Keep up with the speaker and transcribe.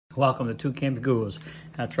Welcome to Two Camping Gurus.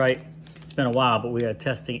 That's right, it's been a while, but we are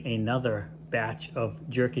testing another batch of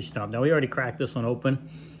Jerky Snob. Now we already cracked this one open,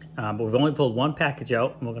 but we've only pulled one package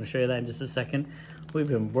out, and we're going to show you that in just a second. We've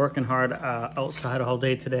been working hard outside all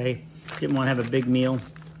day today. Didn't want to have a big meal,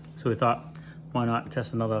 so we thought, why not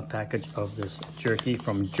test another package of this jerky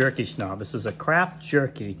from Jerky Snob. This is a craft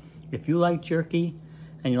jerky. If you like jerky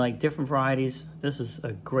and you like different varieties, this is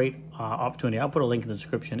a great opportunity. I'll put a link in the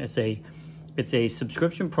description. It's a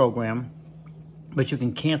subscription program, but you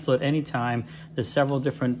can cancel at any time. There's several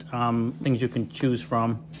different things you can choose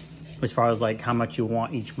from as far as like how much you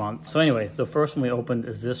want each month. So anyway, the first one we opened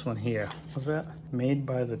is this one here. What's that? Made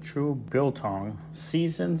by the True Biltong,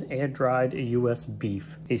 seasoned air-dried U.S.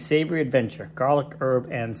 beef. A savory adventure, garlic, herb,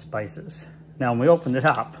 and spices. Now when we opened it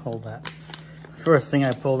up, hold that. First thing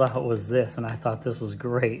I pulled out was this, and I thought this was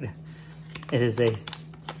great. It is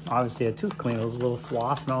obviously a tooth cleaner with a little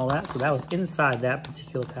floss and all that. So that was inside that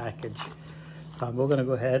particular package. We're gonna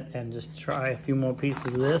go ahead and just try a few more pieces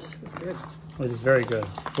of this. It's good. It is very good.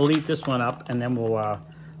 We'll eat this one up and then we'll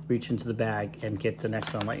reach into the bag and get the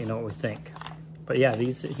next one, let you know what we think. But yeah,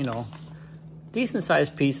 these, you know, decent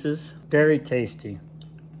sized pieces, very tasty.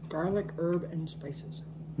 Garlic, herb, and spices.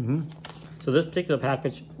 So this particular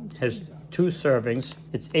package has 2 servings.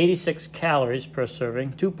 It's 86 calories per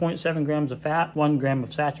serving, 2.7 grams of fat, 1 gram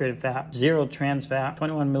of saturated fat, 0 trans fat,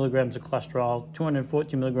 21 milligrams of cholesterol,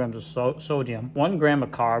 214 milligrams of sodium, 1 gram of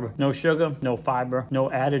carb, no sugar, no fiber, no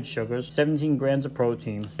added sugars, 17 grams of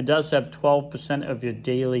protein. It does have 12% of your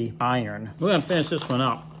daily iron. We're gonna finish this one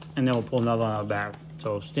up and then we'll pull another one out of the bag.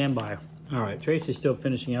 So stand by. All right, Tracy's still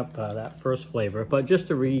finishing up that first flavor, but just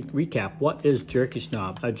to recap, what is Jerky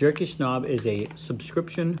Snob? Jerky Snob is a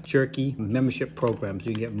subscription jerky membership program, so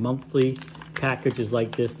you get monthly packages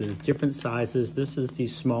like this. There's different sizes. This is the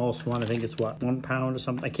smallest one. I think it's what, 1 pound or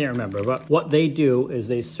something? I can't remember, but what they do is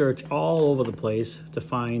they search all over the place to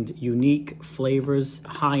find unique flavors,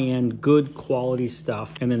 high-end, good quality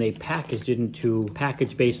stuff, and then they package it into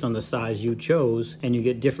package based on the size you chose, and you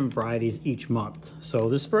get different varieties each month. So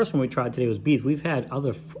this first one we tried today was beef. We've had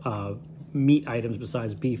other meat items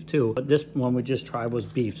besides beef too, but this one we just tried was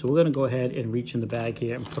beef. So we're gonna go ahead and reach in the bag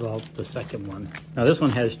here and put out the second one. Now this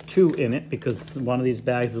one has 2 in it because one of these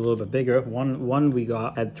bags is a little bit bigger. One we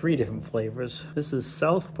got had 3 different flavors. This is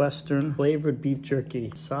Southwestern flavored beef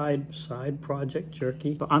jerky, side project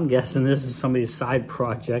jerky. So I'm guessing this is somebody's side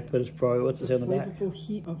project, but it's probably, what's it say on the back? Flavorful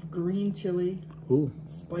heat of green chili. Ooh.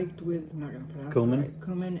 Spiked with, I'm not gonna pronounce cumin. it right.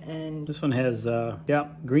 Cumin and... This one has,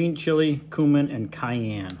 green chili, cumin, and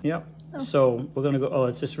cayenne. Yep. So we're gonna go,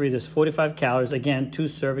 let's just read this. 45 calories, again, 2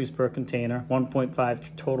 servings per container,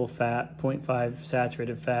 1.5 total fat, 0.5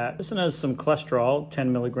 saturated fat. This one has some cholesterol,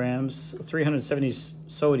 10 milligrams, 370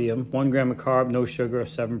 sodium, 1 gram of carb, no sugar,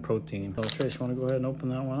 7 protein. So Trace, you wanna go ahead and open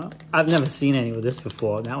that one up? I've never seen any with this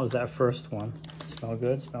before. That was that first one. Smell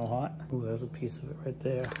good, smell hot. Ooh, there's a piece of it right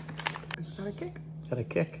there. It's got a kick. Got a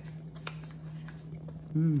kick.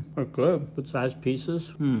 They're good. Good sized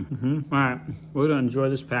pieces. All right, we're gonna enjoy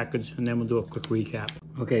this package and then we'll do a quick recap.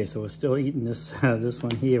 Okay, so we're still eating this this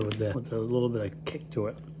one here with a little bit of kick to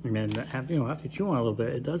it. And then after you chew on it a little bit,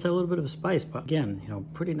 it does have a little bit of a spice, but again,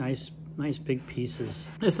 pretty nice big pieces.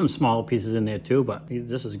 There's some smaller pieces in there too, but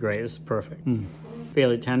this is great. This is perfect.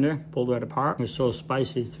 Fairly tender, pulled right apart. It's so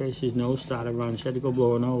spicy. Tracy's nose started running. She had to go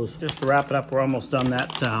blow her nose. Just to wrap it up, we're almost done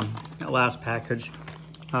that last package.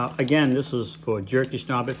 Again, this is for Jerky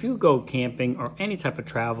Snob. If you go camping or any type of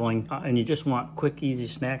traveling and you just want a quick, easy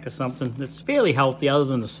snack or something that's fairly healthy other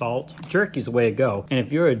than the salt, jerky's the way to go. And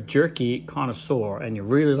if you're a jerky connoisseur and you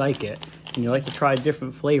really like it and you like to try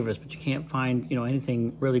different flavors, but you can't find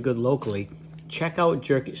anything really good locally, check out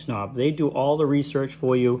Jerky Snob. They do all the research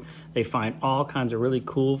for you. They find all kinds of really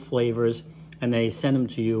cool flavors and they send them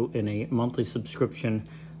to you in a monthly subscription.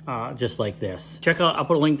 Just like this. Check out, I'll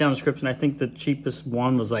put a link down in the description. I think the cheapest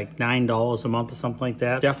one was like $9 a month or something like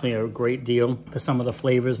that. Definitely a great deal for some of the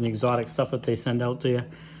flavors and the exotic stuff that they send out to you.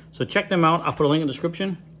 So check them out. I'll put a link in the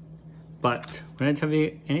description. But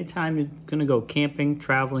anytime you're gonna go camping,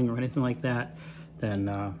 traveling, or anything like that,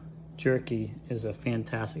 then jerky is a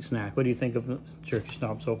fantastic snack. What do you think of the Jerky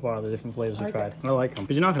Snob so far, the different flavors we tried? I like them.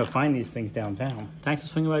 Because you're not gonna find these things downtown. Thanks for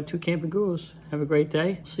swinging by Two Camping Gurus. Have a great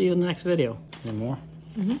day. See you in the next video. Any more?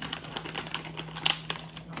 You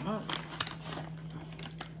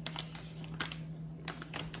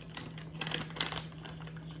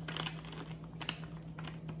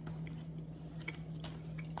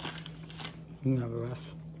can have a rest.